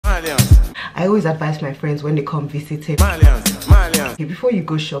I always advise my friends when they come visiting. Before you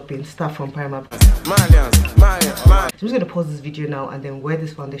go shopping, start from Primark. So I'm just going to pause this video now and then wear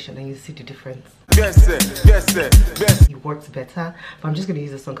this foundation and you see the difference. It works better, but I'm just going to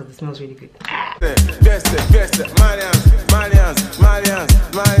use this one because it smells really good.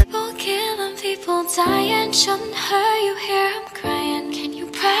 People killing, people dying, shouldn't hurt you here, I'm crying. Can you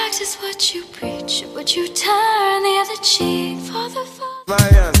practice what you preach? Would you turn the other cheek for the fall?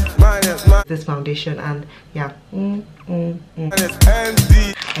 This foundation, and yeah, I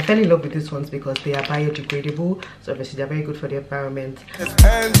fell in love with these ones because they are biodegradable, so obviously they're very good for the environment.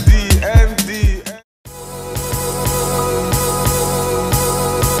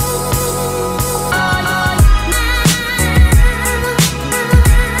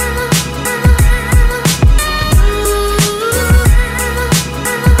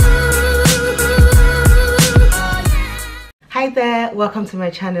 Hi there, welcome to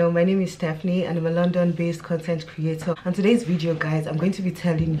my channel. My name is Stephanie and I'm a London-based content creator. On today's video, guys, I'm going to be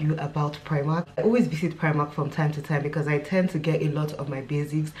telling you about Primark. I always visit Primark from time to time because I tend to get a lot of my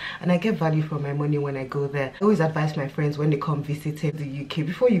basics and I get value for my money when I go there. I always advise my friends when they come visiting the UK,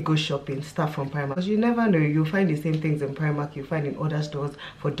 before you go shopping, start from Primark, because you never know, you'll find the same things in Primark you find in other stores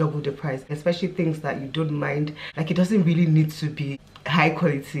for double the price, especially things that you don't mind. Like, it doesn't really need to be high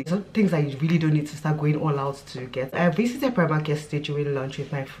quality, some things that you really don't need to start going all out to get. I visited Primark yesterday during lunch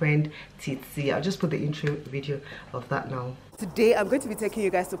with my friend Titi. I'll just put the intro video of that now. Today I'm going to be taking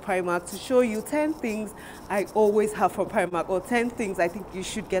you guys to Primark to show you 10 things I always have from Primark, or 10 things I think you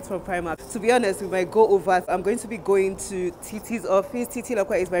should get from Primark. To be honest, we might go over. I'm going to be going to Titi's office. Titi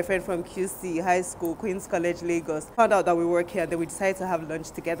Lokwa is my friend from QC High School, Queen's College, Lagos. Found out that we work here and then we decided to have lunch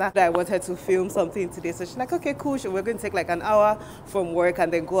together. I wanted to film something today, so she's like, okay, cool, so we're going to take like an hour from work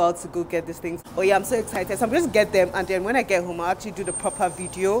and then go out to go get these things. Oh yeah, I'm so excited. So I'm going to get them, and then when I get home I'll actually do the proper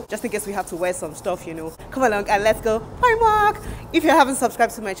video, just in case we have to wear some stuff, you know. Come along and let's go Primark. If you haven't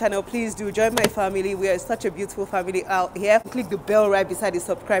subscribed to my channel, please do join my family. We are such a beautiful family out here. Click the bell right beside the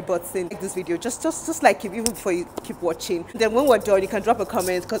subscribe button. Like this video, just like it, even before you keep watching. Then when we're done, you can drop a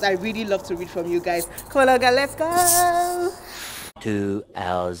comment because I really love to read from you guys. Come along and let's go. 2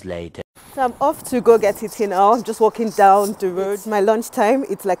 hours later. So I'm off to go get it now. I'm just walking down the road. It's my lunchtime.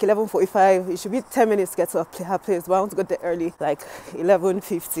 It's like 11:45. It should be 10 minutes to get to her place, but I want to go there early, like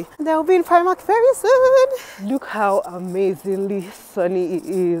 11:50. And then I'll be in Primark very soon. Look how amazingly sunny it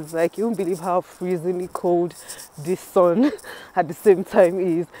is. Like, you won't believe how freezingly cold this sun at the same time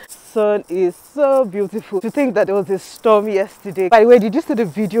is. Sun is so beautiful. To think that there was a storm yesterday. By the way, did you see the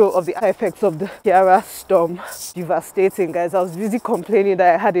video of the effects of the Kiara storm? Devastating, guys. I was busy complaining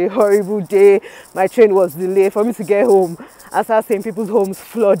that I had a horrible day. My train was delayed for me to get home. I started seeing people's homes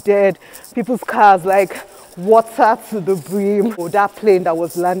flooded, people's cars like water to the brim. Oh, that plane that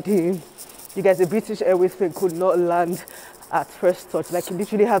was landing, you guys, the British Airways plane could not land at first touch. Like, it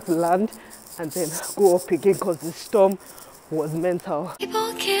literally had to land and then go up again because the storm was mental.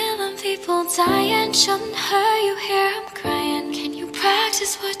 People killing, people dying, shouldn't hurt you here, I'm crying. Can you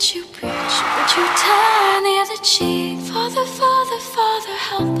practice what you preach? Would you turn the other cheek? Father, Father, Father,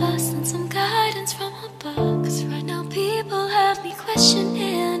 help us, and some guidance from above. Cause right now people have me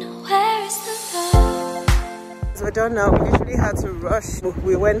questioning, where is the love? So we're done now. We literally had to rush.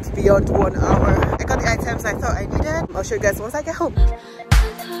 We went beyond 1 hour. I got the items I thought I needed. I'll show you guys once I get home.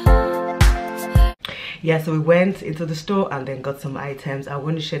 Yeah, so we went into the store and then got some items. I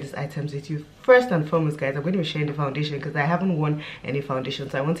want to share these items with you. First and foremost, guys, I'm going to be sharing the foundation because I haven't worn any foundation,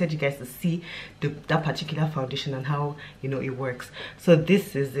 so I wanted you guys to see that particular foundation and how, you know, it works. So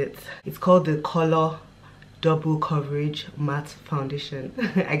this is it. It's called the Color Double Coverage Matte Foundation.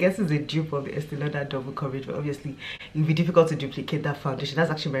 I guess it's a dupe of the Estee Lauder Double Coverage, but obviously it would be difficult to duplicate that foundation.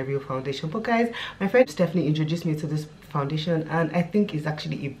 That's actually my real foundation. But guys, my friend Stephanie introduced me to this foundation and I think it's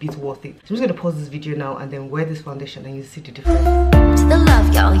actually a bit worth it. So I'm just going to pause this video now and then wear this foundation and you see the difference. To the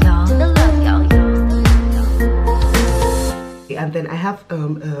love, y'all, y'all. To the love, y'all, y'all. And then I have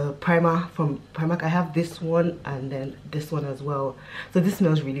a primer from Primark. I have this one and then this one as well. So this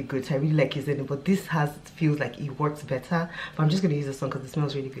smells really good, so I really like using it, but this feels like it works better. But I'm just going to use this one because it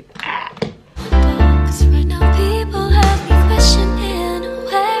smells really good. It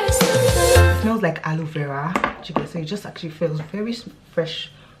smells like aloe vera, so it just actually feels very fresh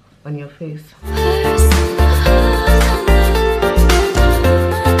on your face.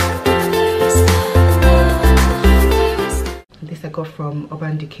 This I got from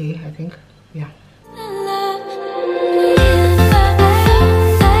Urban Decay, I think. Yeah. I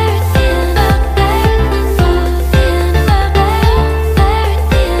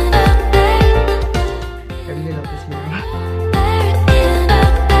really love this mirror.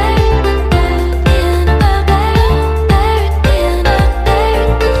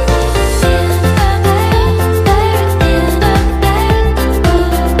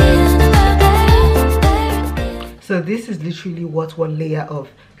 literally what one layer of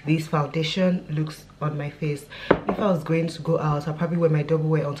this foundation looks on my face. If I was going to go out, I'll probably wear my double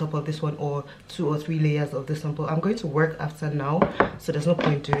wear on top of this one, or 2 or 3 layers of this one, but I'm going to work after now, so there's no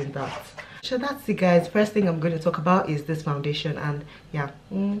point doing that. So that's it, guys. First thing I'm going to talk about is this foundation, and yeah,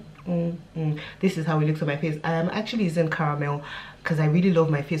 this is how it looks on my face. I am actually using caramel because I really love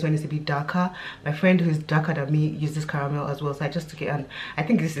my face when it's a bit darker. My friend who's darker than me uses caramel as well, so I just took it, and I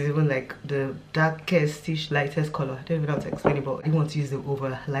think this is even like the darkest, lightest color. I don't even know how to explain it, but I didn't want to use the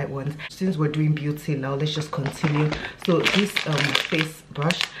over light ones. Since we're doing beauty now, let's just continue. So this face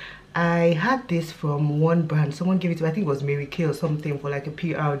brush, I had this from one brand. Someone gave it to me, I think it was Mary Kay or something, for like a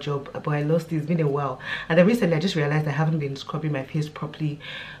PR job, but I lost it. It's been a while, and then recently I just realized I haven't been scrubbing my face properly.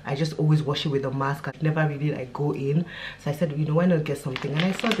 I just always wash it with a mask. I never really like go in, so I said, you know, why not get something? And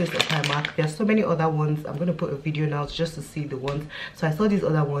I saw this at Primark. There's so many other ones. I'm going to put a video now just to see the ones. So I saw these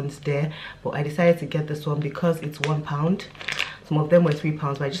other ones there, but I decided to get this one because it's £1. Some of them were £3,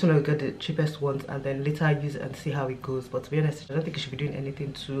 but I just want to get the cheapest ones and then later use it and see how it goes. But to be honest, I don't think I should be doing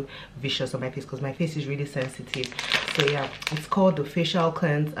anything too vicious on my face because my face is really sensitive. So yeah, it's called the Facial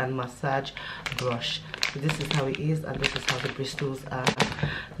Cleanse and Massage Brush. So this is how it is, and this is how the bristles are.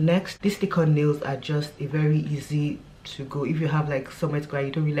 Next, these stick-on nails are just a very easy to go. If you have like somewhere to go and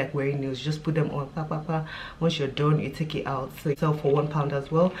you don't really like wearing nails, just put them on. Once you're done, you take it out. So it's sell for £1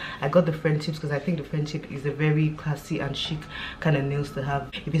 as well. I got the French tips because I think the French tip is a very classy and chic kind of nails to have.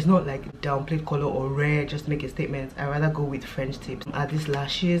 If it's not like downplayed color or rare just to make a statement, I rather go with French tips. Are these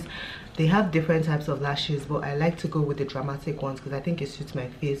lashes? They have different types of lashes, but I like to go with the dramatic ones because I think it suits my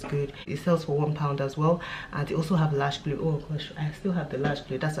face good. It sells for £1 as well, and they also have lash glue. Oh gosh, I still have the lash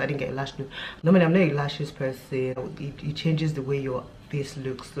glue. That's why I didn't get lash glue. Normally I'm not a lashes per se. It changes the way your face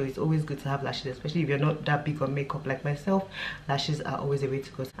looks, so it's always good to have lashes, especially if you're not that big on makeup like myself. Lashes are always a way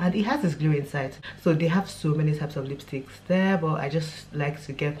to go, and it has this glue inside. So they have so many types of lipsticks there, but I just like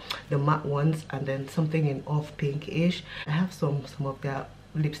to get the matte ones and then something in off pinkish. I have some of their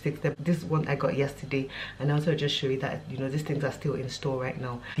lipsticks. This one I got yesterday, and also just show you that, you know, these things are still in store right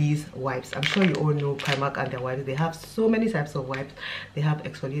now. These wipes, I'm sure you all know Primark and their wipes. They have so many types of wipes. They have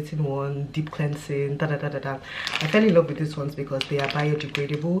exfoliating one, deep cleansing, I fell in love with these ones because they are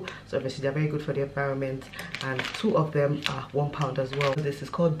biodegradable, so obviously they're very good for the environment, and 2 of them are £1 as well. So this is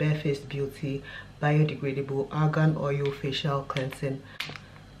called Barefaced Beauty biodegradable argan oil facial cleansing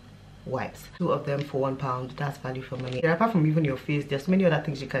wipes. 2 of them for £1. That's value for money. Apart from even your face, there's so many other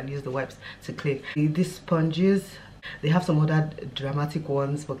things you can use the wipes to clean. These sponges, they have some other dramatic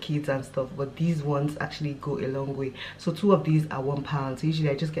ones for kids and stuff, but these ones actually go a long way. So 2 of these are £1. So usually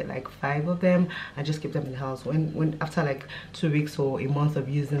I just get like 5 of them and just keep them in the house. When after like 2 weeks or a month of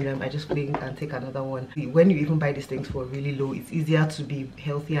using them, I just blink and take another one. When you even buy these things for really low, it's easier to be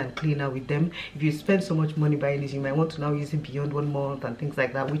healthy and cleaner with them. If you spend so much money buying these, you might want to now use it beyond 1 month and things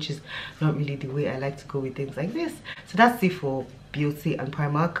like that, which is not really the way I like to go with things like this. So that's it for Beauty and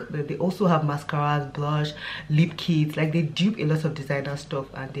Primark. They also have mascaras, blush, lip kits. Like, they dupe a lot of designer stuff,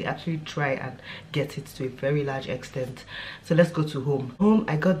 and they actually try and get it to a very large extent. So let's go to home.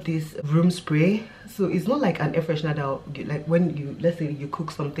 I got this room spray. So it's not like an air freshener that, like, when you, let's say you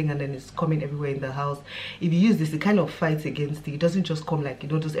cook something and then it's coming everywhere in the house, if you use this, it kind of fights against it. It doesn't just come like, you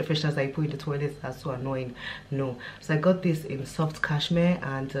know, those air fresheners that you put in the toilets are so annoying. No. So I got this in soft cashmere,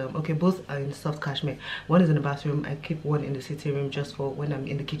 and okay, both are in soft cashmere. One is in the bathroom. I keep one in the sitting room just for when I'm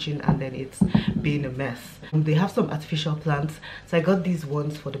in the kitchen and then it's being a mess. They have some artificial plants, so I got these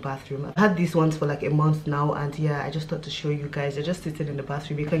ones for the bathroom. I've had these ones for like a month now, and yeah, I just thought to show you guys. They're just sitting in the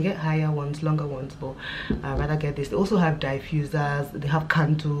bathroom. You can get higher ones, longer ones, but I'd rather get this. They also have diffusers, they have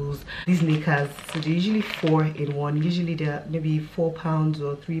candles, these makers. So they're usually 4 in 1. Usually they're maybe £4 or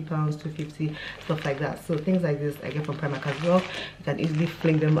 £3, £2.50, stuff like that. So things like this I get from Primark as well. You can easily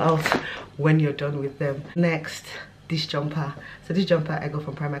fling them out when you're done with them. Next, this jumper. So this jumper I got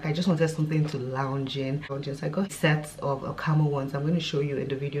from Primark. I just wanted something to lounge in. So I got sets of camel ones. I'm going to show you in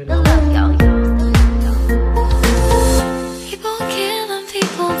the video now. People killing,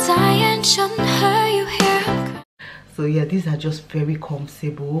 people dying, shouldn't hurt you here. So yeah, these are just very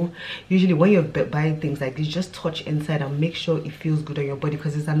comfortable. Usually when you're buying things like this, just touch inside and make sure it feels good on your body,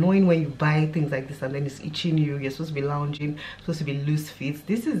 because it's annoying when you buy things like this and then it's itching you. You're supposed to be lounging, supposed to be loose fit.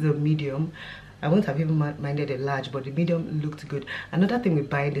 This is a medium. I wouldn't have even minded a large, but the medium looked good. Another thing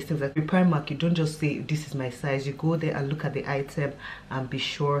with buying these things, like with Primark, you don't just say this is my size. You go there and look at the item and be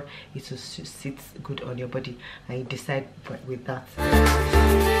sure it sits good on your body, and you decide with that.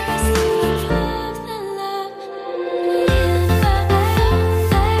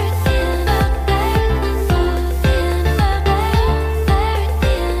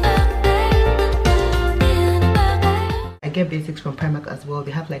 from Primark as well.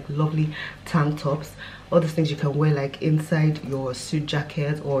 They have like lovely tank tops, all these things you can wear like inside your suit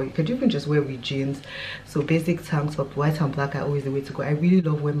jacket, or you could even just wear with jeans. So basic tank top, white and black are always the way to go. I really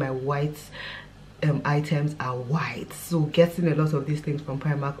love when my white items are white, so getting a lot of these things from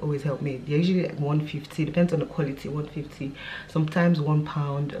Primark always help me. They're usually like 150, depends on the quality, 150, sometimes £1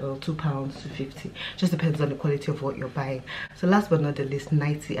 or £2, 250, just depends on the quality of what you're buying. So last but not the least,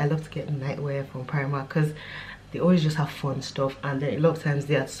 nighty. I love to get nightwear from Primark because they always just have fun stuff, and then a lot of times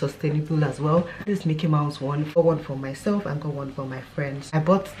they are sustainable as well. This Mickey Mouse one, got one for myself and got one for my friends. I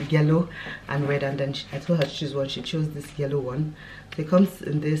bought yellow and red, and then I told her to choose one. She chose this yellow one. So it comes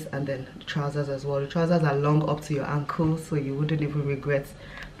in this, and then the trousers as well. The trousers are long up to your ankles, so you wouldn't even regret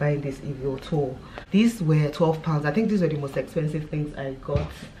buying this if you're tall. These were £12. I think these were the most expensive things I got.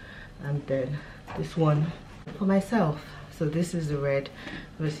 And then this one for myself. So this is the red.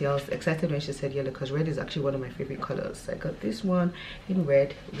 Obviously I was excited when she said yellow because red is actually one of my favorite colors. So I got this one in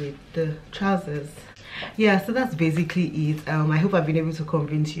red with the trousers. Yeah, so that's basically it. I hope I've been able to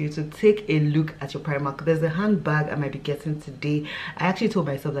convince you to take a look at your Primark. There's a handbag I might be getting today. I actually told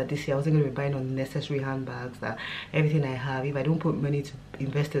myself that this year I wasn't going to be buying unnecessary handbags, that everything I have, if I don't put money to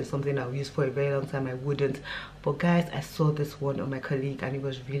invest in something I'll use for a very long time, I wouldn't. But guys, I saw this one on my colleague and it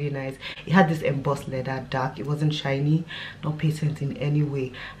was really nice. It had this embossed leather, dark, it wasn't shiny, not patent in any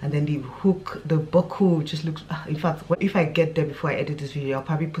way. And then the hook, the buckle just looks, in fact, if I get there before I edit this video, I'll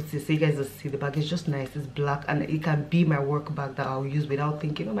probably put this so you guys will see. The bag is just nice. It's black and it can be my work bag that I'll use without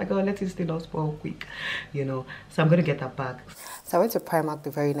thinking, oh my god, let it stay not spoil quick, you know. So I'm gonna get that bag. So I went to Primark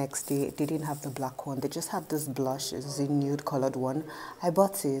the very next day. They didn't have the black one, they just had this blush. It's a nude colored one. I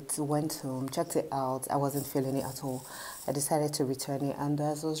bought it, went home, checked it out. I wasn't feeling it at all. I decided to return it, and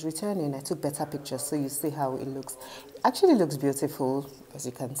as I was returning I took better pictures so you see how it looks. It actually looks beautiful, as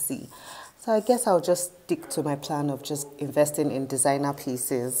you can see. So I guess I'll just stick to my plan of just investing in designer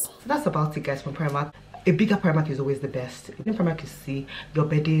pieces. So that's about it, guys, from Primark. A bigger Primark is always the best. In Primark you see your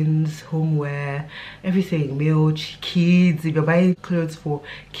beddings, homeware, everything, milk, kids. If you're buying clothes for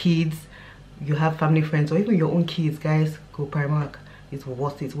kids, you have family, friends, or even your own kids, guys, go Primark. It's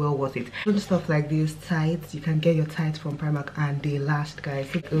worth it, well worth it. Stuff like this, tights, you can get your tights from Primark and they last,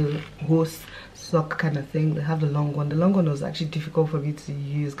 guys. Like a hose sock kind of thing. They have the long one. The long one was actually difficult for me to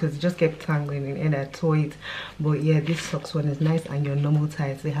use because it just kept tangling in and I tore it. But yeah, this socks one is nice. And your normal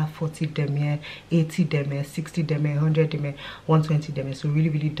tights, they have 40 denier, 80 denier, 60 denier, 100 denier, 120 denier. So really,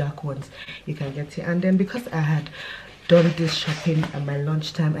 really dark ones you can get here. And then because I had done this shopping at my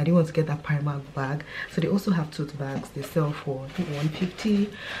lunchtime, I didn't want to get that Primark bag, so they also have tote bags. They sell for I think 150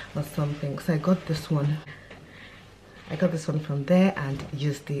 or something. So I got this one. I got this one from there and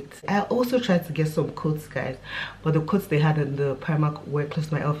used it. I also tried to get some coats, guys, but the coats they had in the Primark were close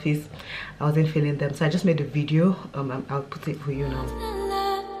to my office. I wasn't feeling them, so I just made a video. I'll put it for you now.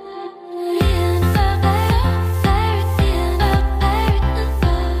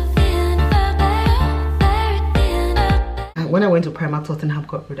 When I went to Primark Tottenham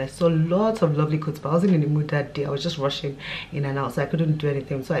Court Road, I saw lots of lovely coats, but I wasn't in the mood that day. I was just rushing in and out, so I couldn't do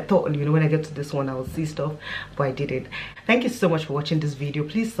anything. So I thought, you know, when I get to this one, I will see stuff, but I didn't. Thank you so much for watching this video.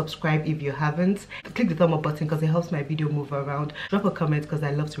 Please subscribe if you haven't. Click the thumb up button because it helps my video move around. Drop a comment because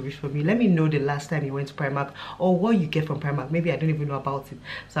I love to read from you. Let me know the last time you went to Primark or what you get from Primark. Maybe I don't even know about it.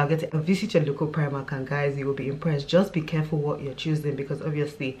 So I'll get to visit your local Primark, and guys, you will be impressed. Just be careful what you're choosing because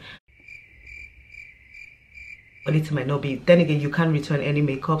obviously quality might not be. Then again, you can't return any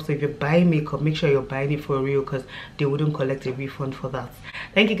makeup, so if you're buying makeup, make sure you're buying it for real because they wouldn't collect a refund for that.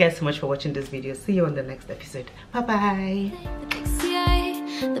 Thank you guys so much for watching this video. See you on the next episode. Bye bye.